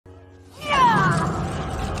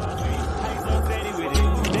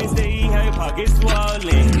get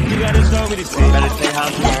swollen. You gotta show me the shit. Better stay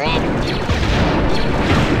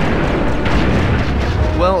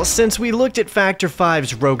Well, since we looked at Factor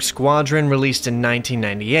 5's Rogue Squadron released in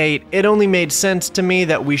 1998, it only made sense to me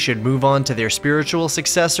that we should move on to their spiritual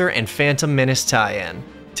successor and Phantom Menace tie-in.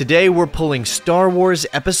 Today we're pulling Star Wars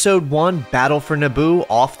Episode 1 Battle for Naboo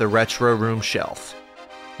off the Retro Room shelf.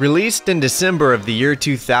 Released in December of the year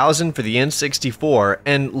 2000 for the N64,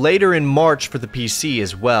 and later in March for the PC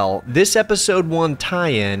as well, this Episode 1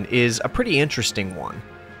 tie-in is a pretty interesting one.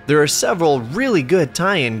 There are several really good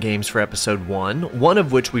tie-in games for Episode 1, one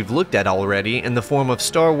of which we've looked at already in the form of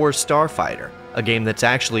Star Wars Starfighter, a game that's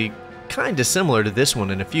actually kinda similar to this one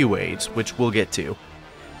in a few ways, which we'll get to.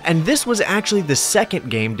 And this was actually the second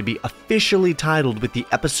game to be officially titled with the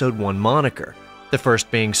Episode 1 moniker. The first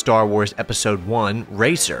being Star Wars Episode 1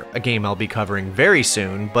 Racer, a game I'll be covering very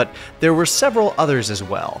soon, but there were several others as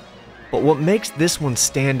well. But what makes this one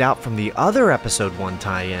stand out from the other Episode 1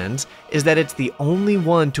 tie-ins is that it's the only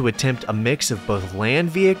one to attempt a mix of both land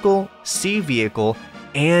vehicle, sea vehicle,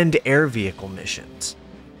 and air vehicle missions.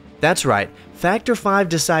 That's right, Factor 5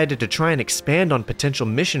 decided to try and expand on potential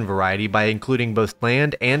mission variety by including both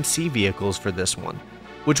land and sea vehicles for this one,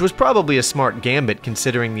 which was probably a smart gambit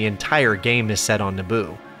considering the entire game is set on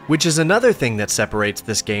Naboo. Which is another thing that separates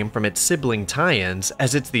this game from its sibling tie-ins,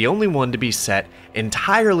 as it's the only one to be set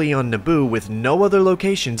entirely on Naboo with no other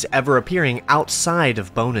locations ever appearing outside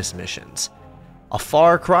of bonus missions. A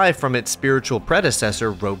far cry from its spiritual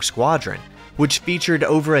predecessor, Rogue Squadron, which featured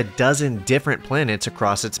over a dozen different planets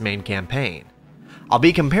across its main campaign. I'll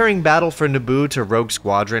be comparing Battle for Naboo to Rogue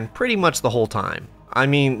Squadron pretty much the whole time. I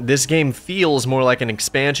mean, this game feels more like an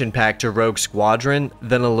expansion pack to Rogue Squadron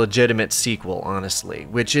than a legitimate sequel, honestly,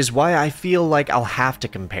 which is why I feel like I'll have to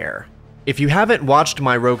compare. If you haven't watched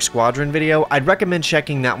my Rogue Squadron video, I'd recommend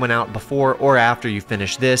checking that one out before or after you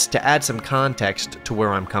finish this to add some context to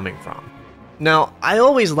where I'm coming from. Now, I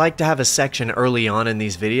always like to have a section early on in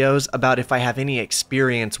these videos about if I have any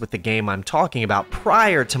experience with the game I'm talking about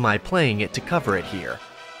prior to my playing it to cover it here.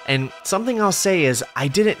 And something I'll say is I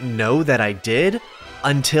didn't know that I did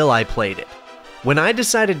until I played it. When I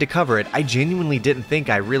decided to cover it, I genuinely didn't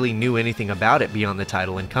think I really knew anything about it beyond the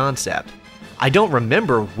title and concept. I don't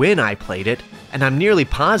remember when I played it, and I'm nearly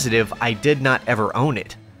positive I did not ever own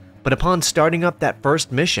it. But upon starting up that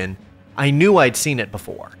first mission, I knew I'd seen it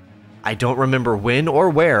before. I don't remember when or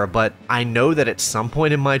where, but I know that at some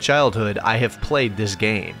point in my childhood I have played this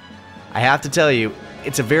game. I have to tell you,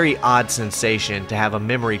 it's a very odd sensation to have a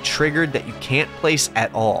memory triggered that you can't place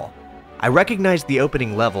at all. I recognize the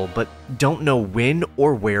opening level, but don't know when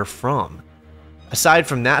or where from. Aside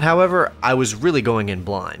from that, however, I was really going in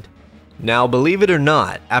blind. Now, believe it or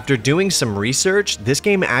not, after doing some research, this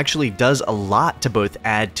game actually does a lot to both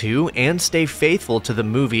add to and stay faithful to the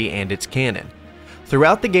movie and its canon.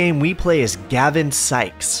 Throughout the game, we play as Gavin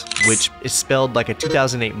Sykes, which is spelled like a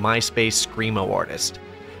 2008 MySpace Screamo artist.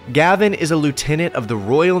 Gavin is a lieutenant of the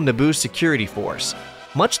Royal Naboo Security Force,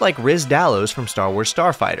 much like Riz Dallos from Star Wars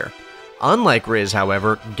Starfighter. Unlike Riz,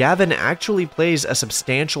 however, Gavin actually plays a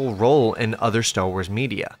substantial role in other Star Wars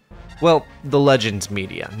media. Well, the Legends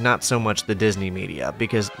media, not so much the Disney media,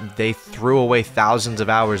 because they threw away thousands of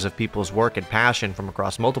hours of people's work and passion from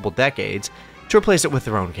across multiple decades to replace it with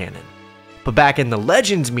their own canon. But back in the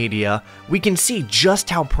Legends media, we can see just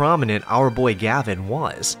how prominent our boy Gavin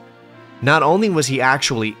was. Not only was he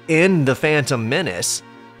actually in The Phantom Menace,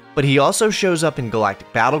 but he also shows up in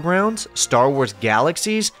Galactic Battlegrounds, Star Wars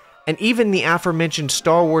Galaxies, and even the aforementioned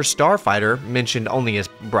Star Wars Starfighter, mentioned only as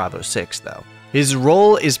Bravo 6 though. His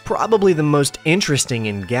role is probably the most interesting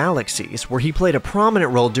in Galaxies, where he played a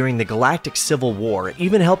prominent role during the Galactic Civil War,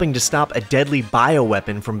 even helping to stop a deadly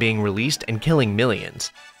bioweapon from being released and killing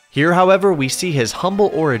millions. Here, however, we see his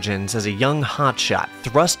humble origins as a young hotshot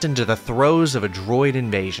thrust into the throes of a droid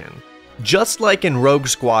invasion. Just like in Rogue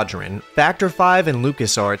Squadron, Factor 5 and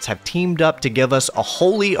LucasArts have teamed up to give us a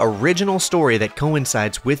wholly original story that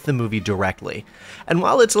coincides with the movie directly. And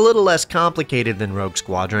while it's a little less complicated than Rogue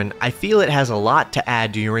Squadron, I feel it has a lot to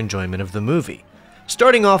add to your enjoyment of the movie.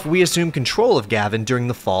 Starting off, we assume control of Gavin during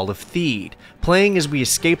the fall of Theed, playing as we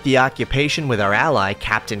escape the occupation with our ally,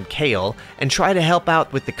 Captain Kale, and try to help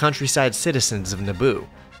out with the countryside citizens of Naboo.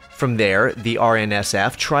 From there, the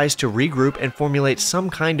RNSF tries to regroup and formulate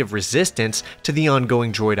some kind of resistance to the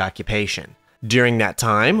ongoing droid occupation. During that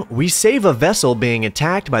time, we save a vessel being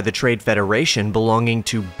attacked by the Trade Federation belonging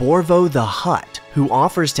to Borvo the Hutt, who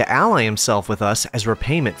offers to ally himself with us as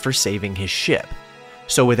repayment for saving his ship.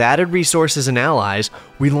 So with added resources and allies,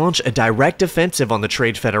 we launch a direct offensive on the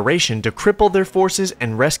Trade Federation to cripple their forces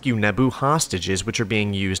and rescue Naboo hostages which are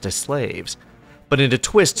being used as slaves. But in a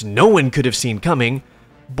twist no one could have seen coming,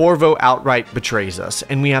 Borvo outright betrays us,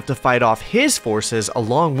 and we have to fight off his forces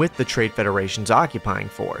along with the Trade Federation's occupying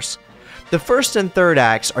force. The first and third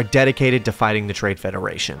acts are dedicated to fighting the Trade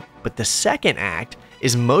Federation, but the second act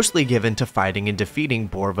is mostly given to fighting and defeating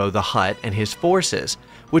Borvo the Hutt and his forces,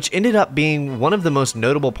 which ended up being one of the most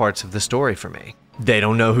notable parts of the story for me. They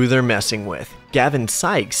don't know who they're messing with. Gavin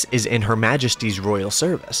Sykes is in Her Majesty's royal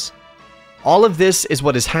service. All of this is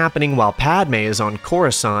what is happening while Padme is on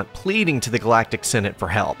Coruscant pleading to the Galactic Senate for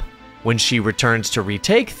help. When she returns to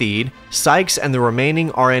retake Theed, Sykes and the remaining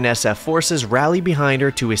RNSF forces rally behind her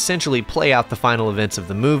to essentially play out the final events of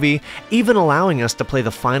the movie, even allowing us to play the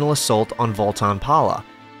final assault on Voltan Pala,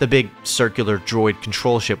 the big circular droid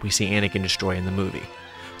control ship we see Anakin destroy in the movie.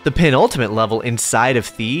 The penultimate level inside of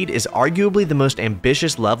Theed is arguably the most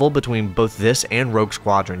ambitious level between both this and Rogue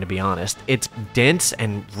Squadron, to be honest. It's dense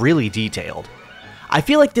and really detailed. I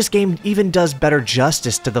feel like this game even does better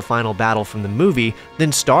justice to the final battle from the movie than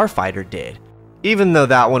Starfighter did. Even though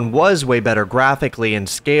that one was way better graphically and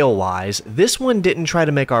scale-wise, this one didn't try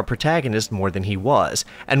to make our protagonist more than he was,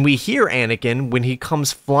 and we hear Anakin when he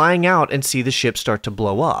comes flying out and see the ship start to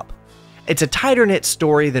blow up. It's a tighter-knit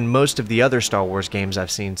story than most of the other Star Wars games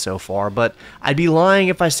I've seen so far, but I'd be lying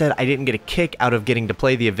if I said I didn't get a kick out of getting to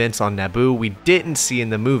play the events on Naboo we didn't see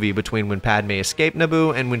in the movie between when Padme escaped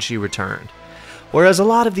Naboo and when she returned. Whereas a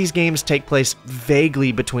lot of these games take place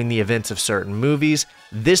vaguely between the events of certain movies,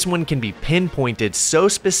 this one can be pinpointed so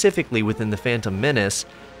specifically within The Phantom Menace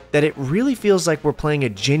that it really feels like we're playing a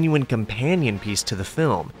genuine companion piece to the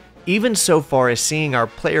film, even so far as seeing our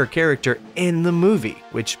player character in the movie,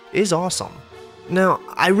 which is awesome. Now,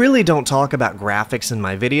 I really don't talk about graphics in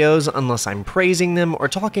my videos unless I'm praising them or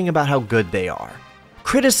talking about how good they are.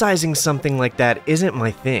 Criticizing something like that isn't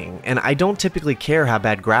my thing, and I don't typically care how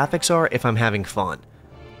bad graphics are if I'm having fun.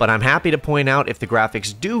 But I'm happy to point out if the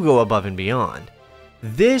graphics do go above and beyond.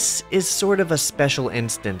 This is sort of a special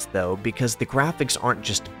instance though, because the graphics aren't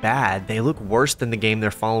just bad, they look worse than the game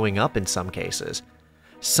they're following up in some cases.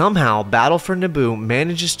 Somehow, Battle for Naboo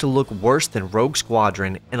manages to look worse than Rogue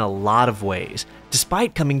Squadron in a lot of ways,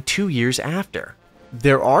 despite coming 2 years after.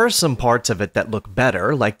 There are some parts of it that look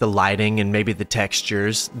better, like the lighting and maybe the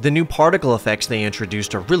textures. The new particle effects they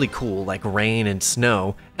introduced are really cool, like rain and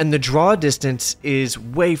snow, and the draw distance is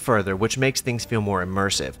way further, which makes things feel more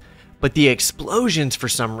immersive. But the explosions for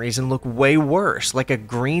some reason look way worse, like a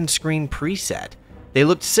green screen preset. They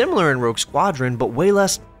looked similar in Rogue Squadron, but way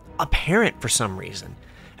less apparent for some reason.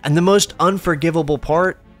 And the most unforgivable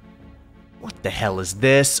part? What the hell is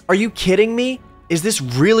this? Are you kidding me? Is this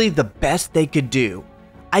really the best they could do?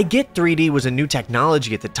 I get 3D was a new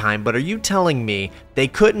technology at the time, but are you telling me they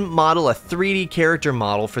couldn't model a 3D character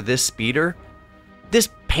model for this speeder? This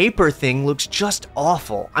paper thing looks just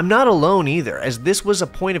awful. I'm not alone either, as this was a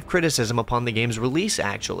point of criticism upon the game's release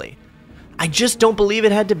actually. I just don't believe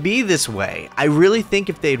it had to be this way. I really think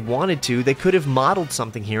if they'd wanted to, they could have modeled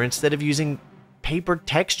something here instead of using paper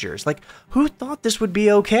textures. Like, who thought this would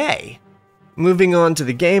be okay? Moving on to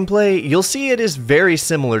the gameplay, you'll see it is very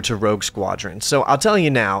similar to Rogue Squadron, so I'll tell you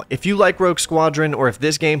now, if you like Rogue Squadron or if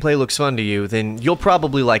this gameplay looks fun to you, then you'll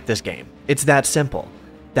probably like this game. It's that simple.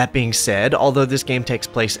 That being said, although this game takes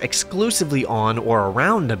place exclusively on or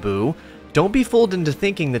around Naboo, don't be fooled into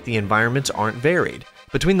thinking that the environments aren't varied.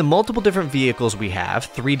 Between the multiple different vehicles we have,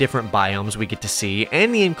 3 different biomes we get to see,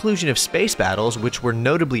 and the inclusion of space battles, which were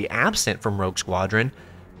notably absent from Rogue Squadron,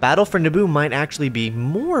 Battle for Naboo might actually be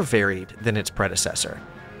more varied than its predecessor.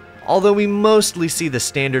 Although we mostly see the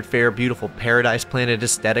standard fare beautiful paradise planet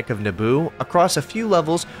aesthetic of Naboo, across a few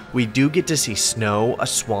levels we do get to see snow, a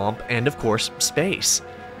swamp, and of course space.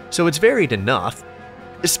 So it's varied enough,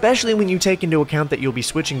 especially when you take into account that you'll be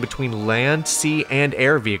switching between land, sea, and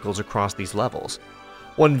air vehicles across these levels.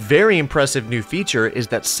 One very impressive new feature is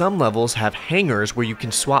that some levels have hangars where you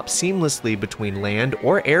can swap seamlessly between land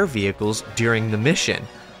or air vehicles during the mission,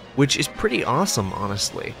 which is pretty awesome,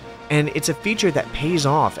 honestly. And it's a feature that pays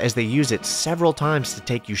off as they use it several times to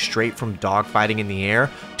take you straight from dogfighting in the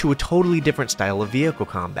air to a totally different style of vehicle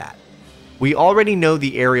combat. We already know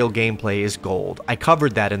the aerial gameplay is gold. I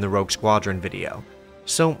covered that in the Rogue Squadron video.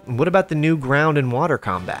 So what about the new ground and water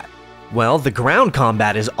combat? Well, the ground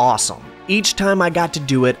combat is awesome. Each time I got to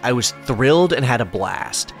do it, I was thrilled and had a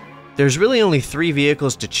blast. There's really only 3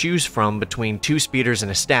 vehicles to choose from between 2 speeders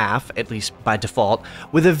and a staff, at least by default,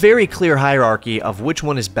 with a very clear hierarchy of which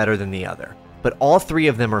one is better than the other. But all 3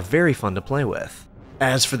 of them are very fun to play with.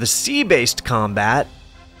 As for the sea-based combat,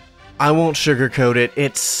 I won't sugarcoat it,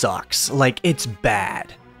 it sucks. Like, it's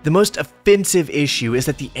bad. The most offensive issue is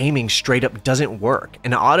that the aiming straight up doesn't work,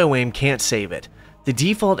 and auto-aim can't save it. The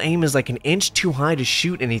default aim is like an inch too high to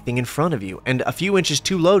shoot anything in front of you, and a few inches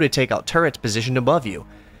too low to take out turrets positioned above you.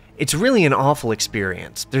 It's really an awful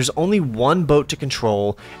experience. There's only one boat to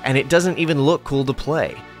control, and it doesn't even look cool to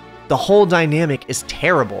play. The whole dynamic is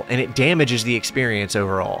terrible, and it damages the experience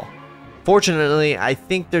overall. Fortunately, I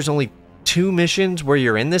think there's only 2 missions where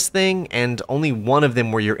you're in this thing, and only one of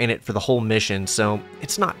them where you're in it for the whole mission, so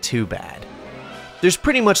it's not too bad. There's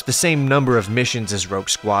pretty much the same number of missions as Rogue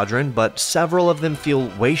Squadron, but several of them feel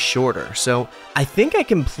way shorter, so I think I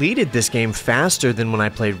completed this game faster than when I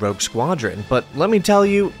played Rogue Squadron, but let me tell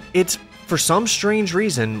you, it's, for some strange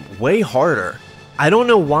reason, way harder. I don't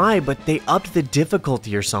know why, but they upped the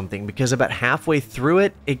difficulty or something, because about halfway through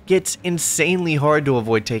it, it gets insanely hard to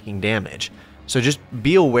avoid taking damage. So just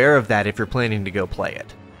be aware of that if you're planning to go play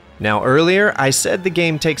it. Now earlier, I said the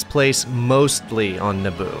game takes place mostly on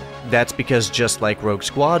Naboo. That's because just like Rogue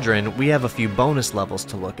Squadron, we have a few bonus levels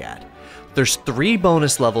to look at. There's 3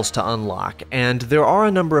 bonus levels to unlock, and there are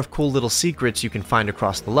a number of cool little secrets you can find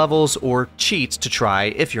across the levels, or cheats to try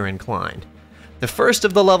if you're inclined. The first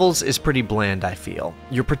of the levels is pretty bland, I feel.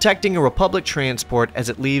 You're protecting a Republic transport as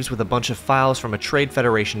it leaves with a bunch of files from a Trade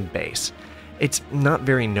Federation base. It's not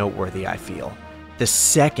very noteworthy, I feel. The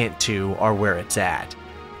second 2 are where it's at.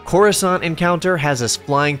 Coruscant encounter has us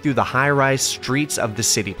flying through the high-rise streets of the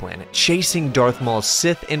city planet, chasing Darth Maul's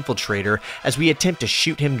Sith infiltrator as we attempt to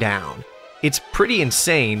shoot him down. It's pretty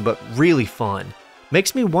insane, but really fun.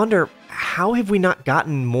 Makes me wonder, how have we not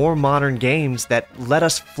gotten more modern games that let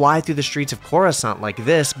us fly through the streets of Coruscant like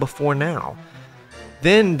this before now?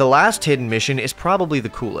 Then, the last hidden mission is probably the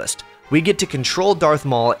coolest. We get to control Darth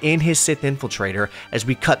Maul and his Sith infiltrator as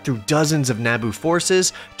we cut through dozens of Naboo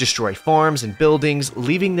forces, destroy farms and buildings,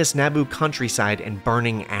 leaving this Naboo countryside in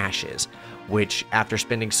burning ashes, which, after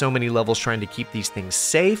spending so many levels trying to keep these things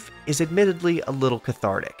safe, is admittedly a little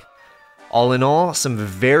cathartic. All in all, some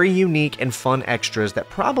very unique and fun extras that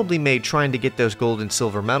probably made trying to get those gold and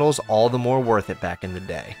silver medals all the more worth it back in the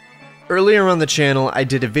day. Earlier on the channel, I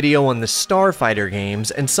did a video on the Starfighter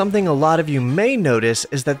games, and something a lot of you may notice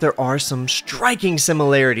is that there are some striking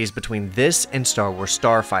similarities between this and Star Wars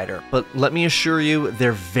Starfighter, but let me assure you,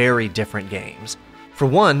 they're very different games. For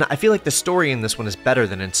one, I feel like the story in this one is better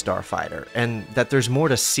than in Starfighter, and that there's more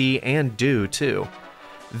to see and do too.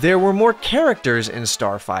 There were more characters in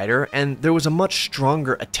Starfighter, and there was a much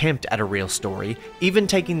stronger attempt at a real story, even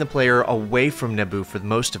taking the player away from Naboo for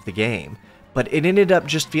most of the game. But it ended up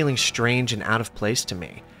just feeling strange and out of place to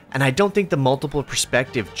me, and I don't think the multiple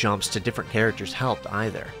perspective jumps to different characters helped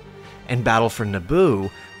either. In Battle for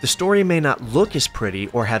Naboo, the story may not look as pretty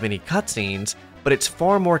or have any cutscenes, but it's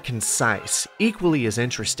far more concise, equally as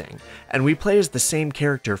interesting, and we play as the same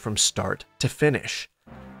character from start to finish.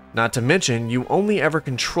 Not to mention, you only ever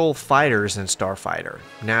control fighters in Starfighter,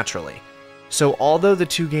 naturally. So although the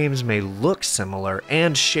 2 games may look similar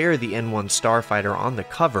and share the N1 Starfighter on the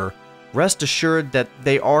cover, rest assured that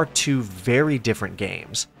they are 2 very different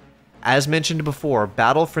games. As mentioned before,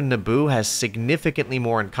 Battle for Naboo has significantly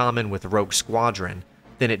more in common with Rogue Squadron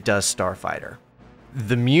than it does Starfighter.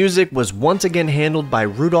 The music was once again handled by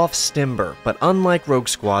Rudolf Stember, but unlike Rogue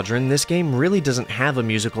Squadron, this game really doesn't have a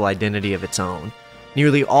musical identity of its own.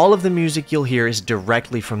 Nearly all of the music you'll hear is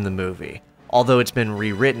directly from the movie, although it's been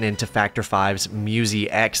rewritten into Factor 5's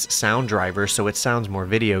Musi-X sound driver so it sounds more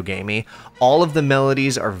video gamey. All of the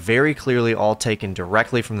melodies are very clearly all taken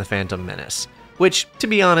directly from The Phantom Menace, which, to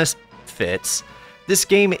be honest, fits. This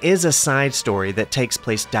game is a side story that takes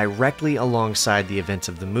place directly alongside the events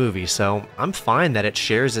of the movie, so I'm fine that it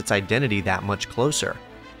shares its identity that much closer.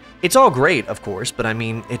 It's all great, of course, but I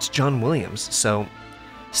mean, it's John Williams, so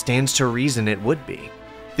stands to reason it would be.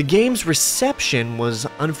 The game's reception was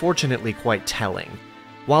unfortunately quite telling.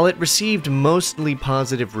 While it received mostly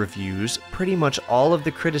positive reviews, pretty much all of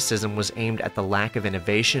the criticism was aimed at the lack of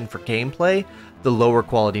innovation for gameplay, the lower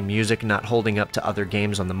quality music not holding up to other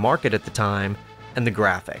games on the market at the time, and the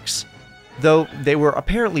graphics. Though they were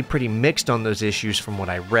apparently pretty mixed on those issues from what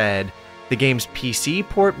I read, the game's PC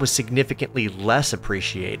port was significantly less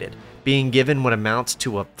appreciated, being given what amounts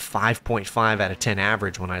to a 5.5 out of 10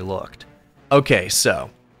 average when I looked. Okay, so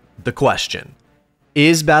the question: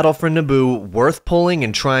 is Battle for Naboo worth pulling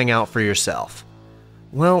and trying out for yourself?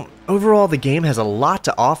 Well, overall the game has a lot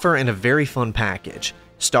to offer and a very fun package.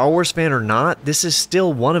 Star Wars fan or not, this is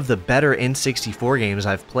still one of the better N64 games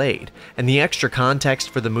I've played, and the extra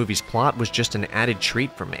context for the movie's plot was just an added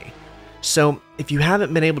treat for me. So, if you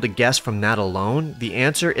haven't been able to guess from that alone, the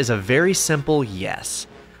answer is a very simple yes.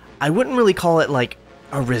 I wouldn't really call it like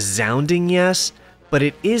a resounding yes, but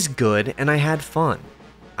it is good and I had fun.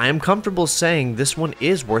 I am comfortable saying this one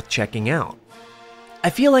is worth checking out. I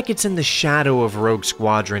feel like it's in the shadow of Rogue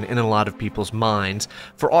Squadron in a lot of people's minds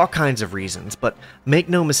for all kinds of reasons, but make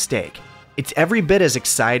no mistake, it's every bit as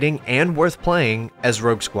exciting and worth playing as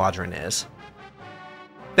Rogue Squadron is.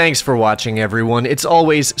 Thanks for watching, everyone. It's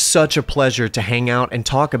always such a pleasure to hang out and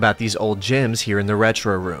talk about these old gems here in the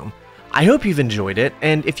Retro Room. I hope you've enjoyed it,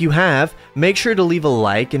 and if you have, make sure to leave a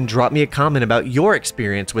like and drop me a comment about your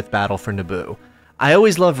experience with Battle for Naboo. I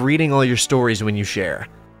always love reading all your stories when you share.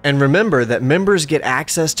 And remember that members get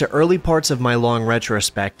access to early parts of my long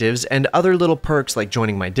retrospectives and other little perks like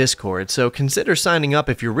joining my Discord, so consider signing up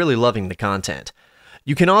if you're really loving the content.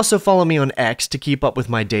 You can also follow me on X to keep up with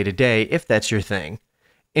my day-to-day if that's your thing.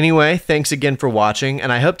 Anyway, thanks again for watching,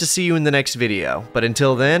 and I hope to see you in the next video, but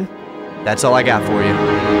until then, that's all I got for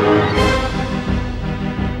you.